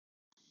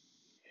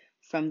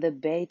From the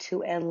Bay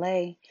to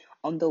LA,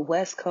 on the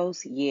West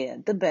Coast, yeah,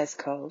 the best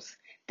coast.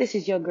 This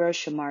is your girl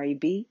Shamari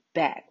B,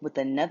 back with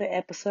another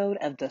episode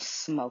of The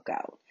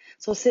Smokeout.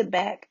 So sit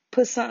back,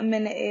 put something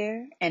in the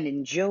air, and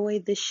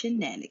enjoy the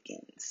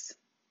shenanigans.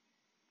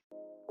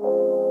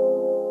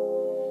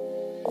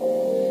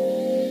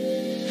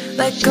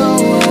 Let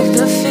go of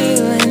the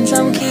feelings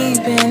I'm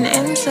keeping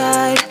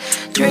inside.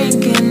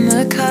 Drinking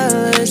the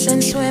colors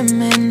and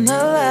swimming the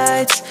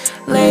lights.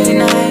 Late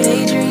night,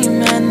 they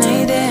dream and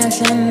they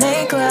dance and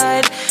they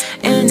glide.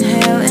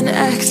 Inhale and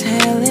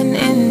exhale and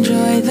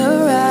enjoy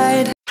the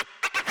ride.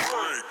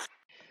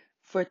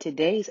 For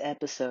today's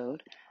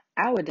episode,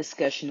 our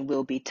discussion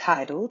will be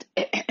titled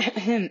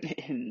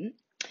The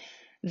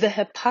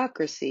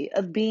Hypocrisy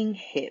of Being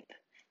Hip,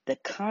 the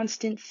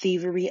Constant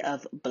Thievery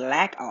of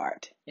Black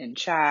Art. And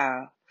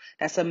child,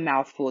 that's a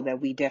mouthful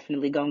that we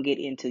definitely gonna get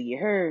into, you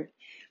heard?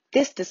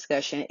 This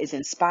discussion is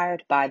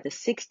inspired by the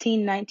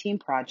 1619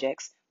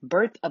 Project's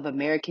Birth of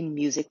American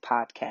Music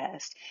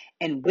podcast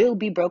and will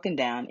be broken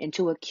down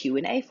into a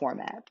Q&A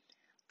format.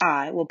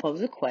 I will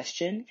pose a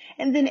question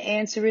and then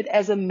answer it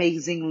as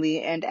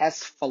amazingly and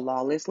as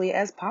flawlessly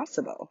as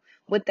possible.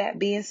 With that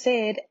being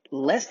said,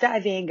 let's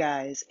dive in,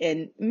 guys,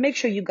 and make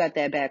sure you got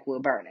that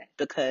backwood burning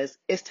because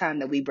it's time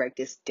that we break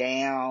this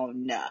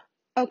down.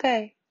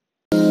 Okay.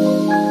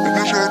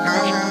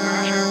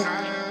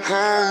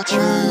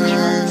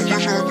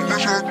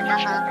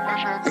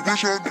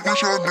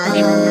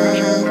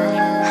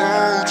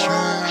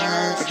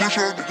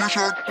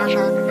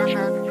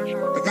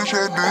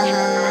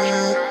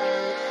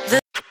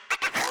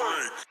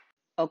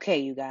 Okay,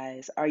 you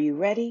guys, are you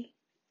ready?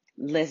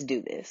 Let's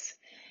do this.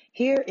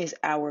 Here is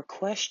our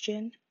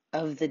question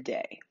of the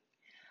day.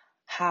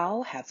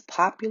 How have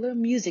popular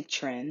music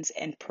trends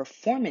and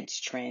performance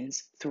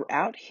trends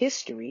throughout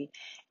history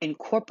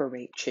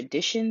incorporate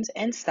traditions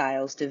and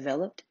styles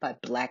developed by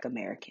Black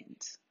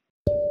Americans?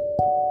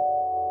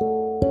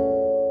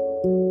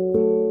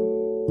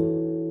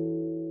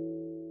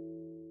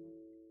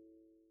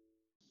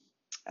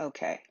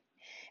 Okay.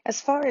 As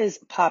far as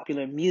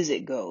popular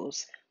music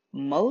goes,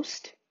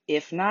 most,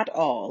 if not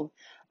all,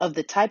 of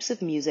the types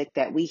of music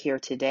that we hear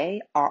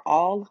today are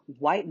all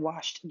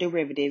whitewashed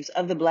derivatives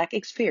of the Black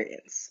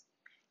experience.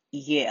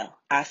 Yeah,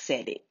 I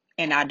said it,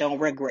 and I don't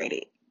regret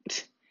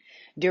it.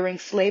 During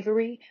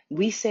slavery,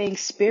 we sang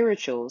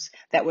spirituals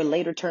that were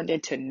later turned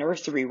into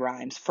nursery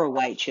rhymes for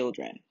white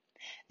children.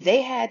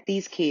 They had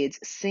these kids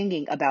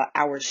singing about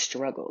our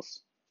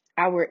struggles,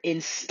 our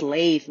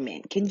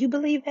enslavement. Can you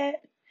believe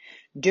that?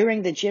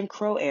 During the Jim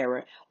Crow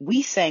era,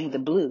 we sang the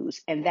blues,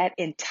 and that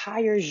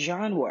entire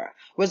genre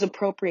was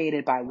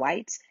appropriated by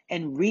whites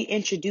and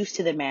reintroduced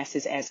to the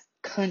masses as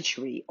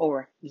country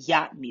or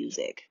yacht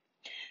music.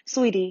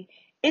 Sweetie,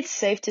 it's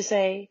safe to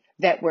say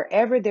that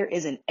wherever there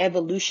is an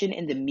evolution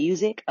in the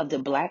music of the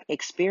Black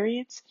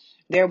experience,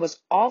 there was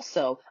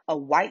also a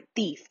white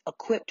thief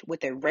equipped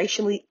with a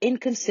racially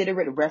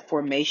inconsiderate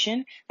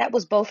reformation that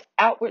was both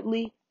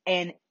outwardly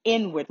and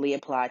inwardly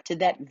applied to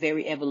that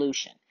very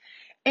evolution.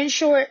 In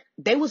short,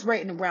 they was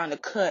waiting around the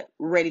cut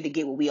ready to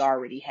get what we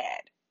already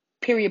had.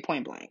 Period,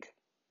 point blank.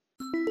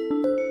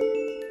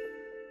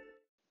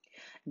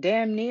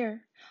 Damn near.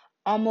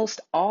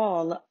 Almost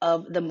all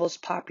of the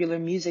most popular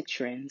music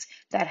trends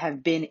that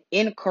have been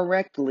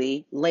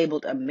incorrectly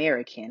labeled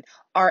American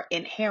are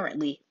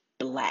inherently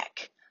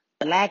Black.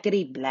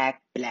 Blackety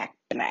black, black,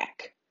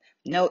 black.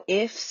 No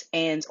ifs,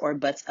 ands, or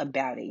buts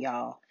about it,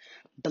 y'all.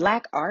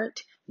 Black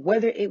art,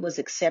 whether it was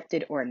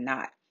accepted or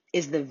not,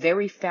 is the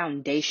very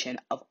foundation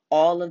of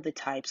all of the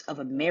types of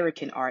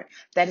American art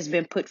that has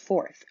been put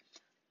forth.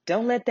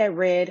 Don't let that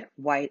red,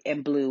 white,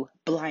 and blue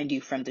blind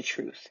you from the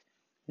truth.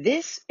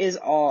 This is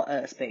all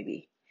us,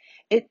 baby.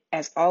 It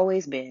has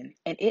always been,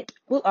 and it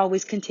will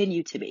always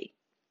continue to be.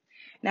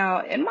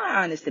 Now, in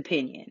my honest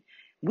opinion,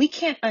 we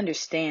can't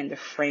understand the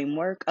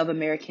framework of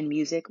American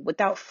music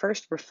without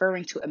first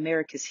referring to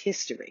America's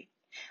history.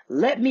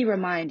 Let me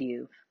remind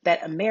you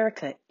that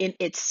America in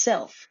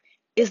itself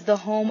is the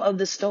home of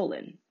the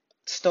stolen.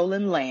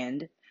 Stolen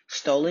land,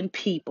 stolen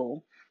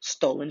people,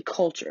 stolen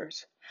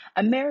cultures.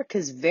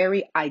 America's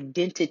very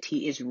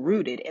identity is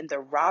rooted in the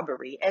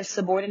robbery and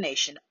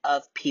subordination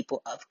of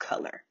people of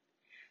color.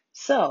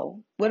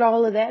 So, with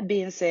all of that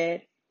being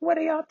said, what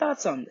are y'all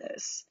thoughts on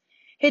this?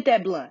 Hit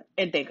that blunt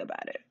and think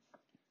about it.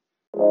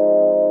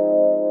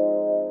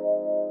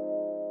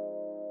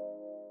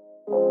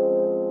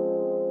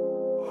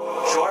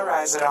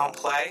 Joyrides don't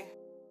play.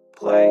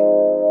 Play,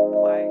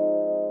 play,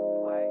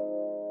 play,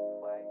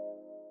 play.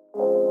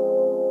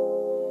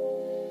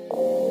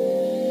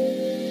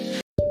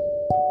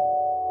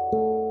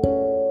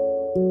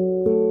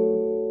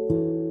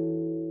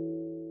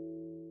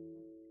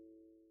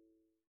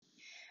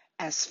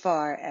 As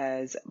far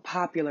as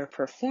popular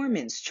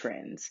performance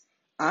trends,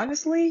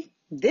 honestly,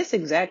 this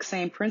exact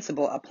same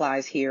principle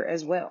applies here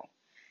as well.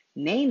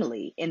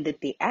 Namely, in the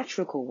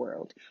theatrical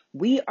world,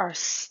 we are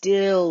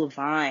still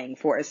vying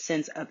for a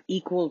sense of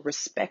equal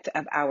respect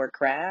of our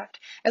craft,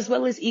 as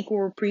well as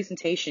equal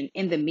representation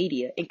in the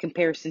media in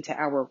comparison to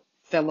our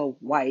fellow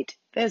white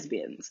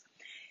thespians.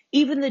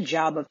 Even the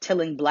job of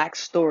telling Black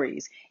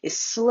stories is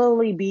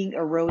slowly being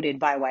eroded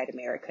by white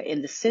America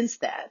in the sense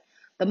that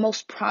the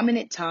most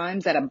prominent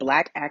times that a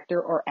Black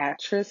actor or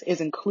actress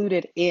is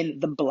included in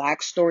the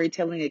Black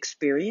storytelling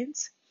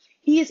experience,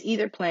 he is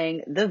either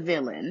playing the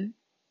villain,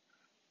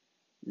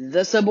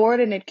 the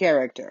subordinate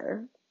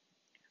character,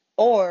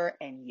 or,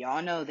 and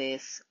y'all know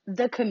this,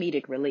 the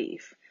comedic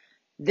relief.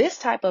 This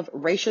type of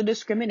racial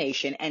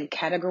discrimination and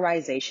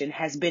categorization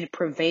has been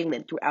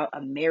prevalent throughout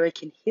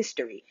American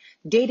history,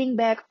 dating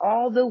back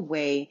all the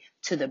way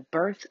to the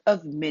birth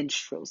of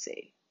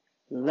minstrelsy.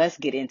 Let's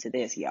get into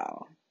this,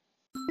 y'all.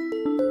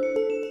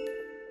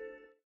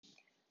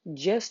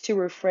 Just to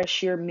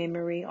refresh your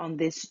memory on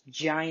this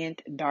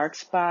giant dark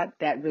spot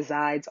that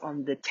resides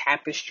on the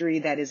tapestry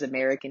that is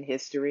American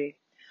history,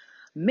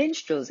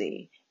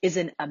 minstrelsy is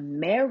an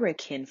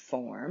American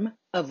form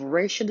of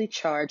racially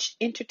charged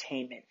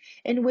entertainment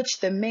in which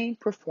the main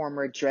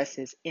performer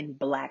dresses in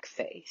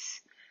blackface.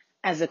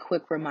 As a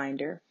quick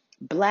reminder,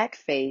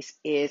 blackface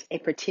is a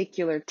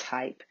particular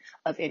type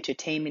of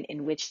entertainment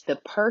in which the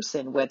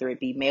person, whether it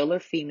be male or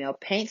female,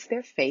 paints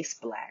their face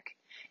black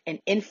and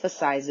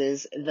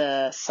emphasizes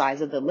the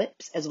size of the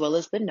lips as well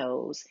as the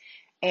nose,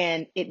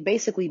 and it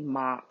basically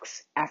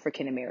mocks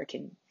African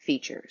American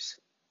features.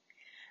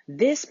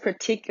 This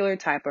particular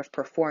type of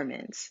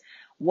performance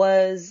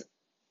was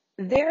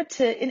there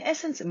to, in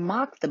essence,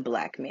 mock the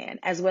Black man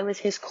as well as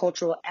his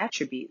cultural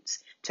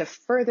attributes to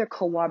further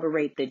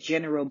corroborate the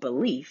general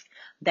belief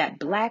that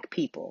Black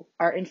people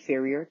are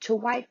inferior to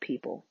white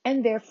people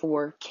and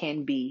therefore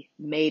can be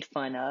made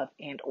fun of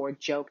and or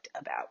joked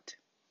about.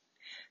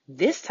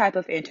 This type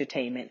of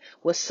entertainment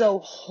was so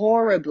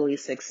horribly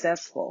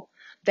successful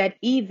that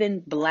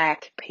even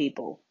Black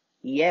people,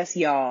 yes,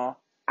 y'all,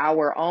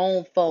 our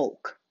own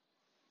folk,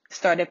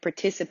 started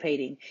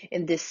participating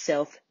in this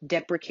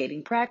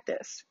self-deprecating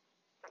practice.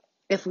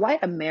 If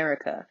white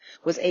America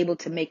was able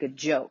to make a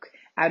joke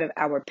out of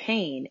our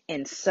pain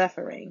and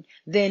suffering,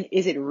 then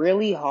is it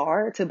really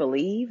hard to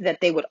believe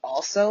that they would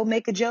also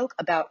make a joke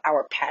about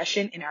our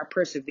passion and our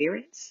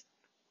perseverance?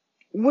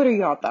 What are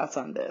y'all thoughts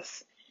on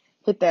this?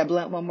 Hit that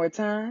blunt one more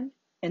time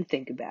and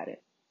think about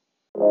it.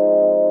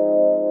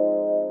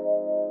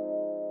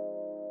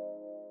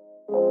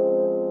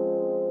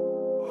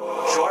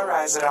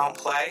 Joyrise it don't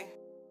play.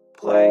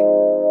 Play,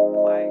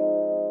 play,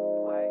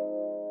 play,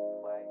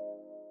 play.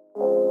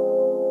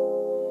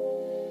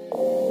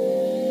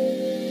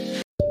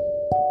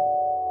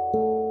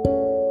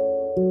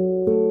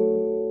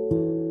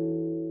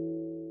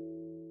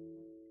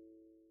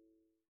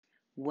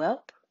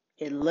 Well,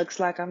 it looks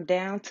like I'm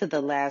down to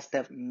the last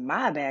of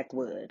my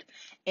backwood,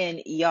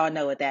 and y'all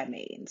know what that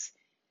means.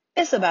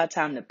 It's about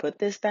time to put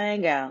this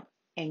thing out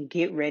and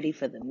get ready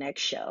for the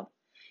next show.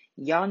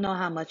 Y'all know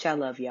how much I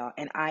love y'all,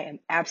 and I am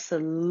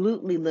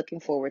absolutely looking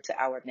forward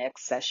to our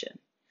next session.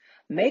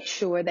 Make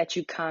sure that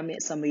you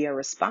comment some of your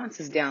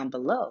responses down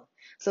below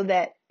so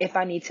that if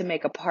I need to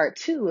make a part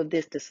 2 of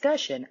this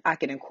discussion, I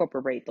can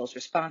incorporate those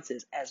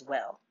responses as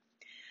well.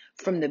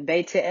 From the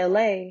Bay to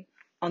LA,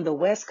 on the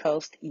West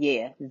Coast,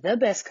 yeah, the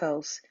best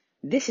coast,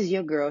 this is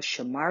your girl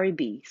Shamari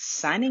B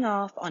signing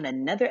off on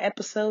another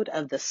episode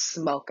of The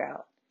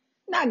Smokeout.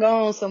 Not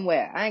going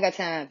somewhere. I ain't got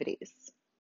time for this.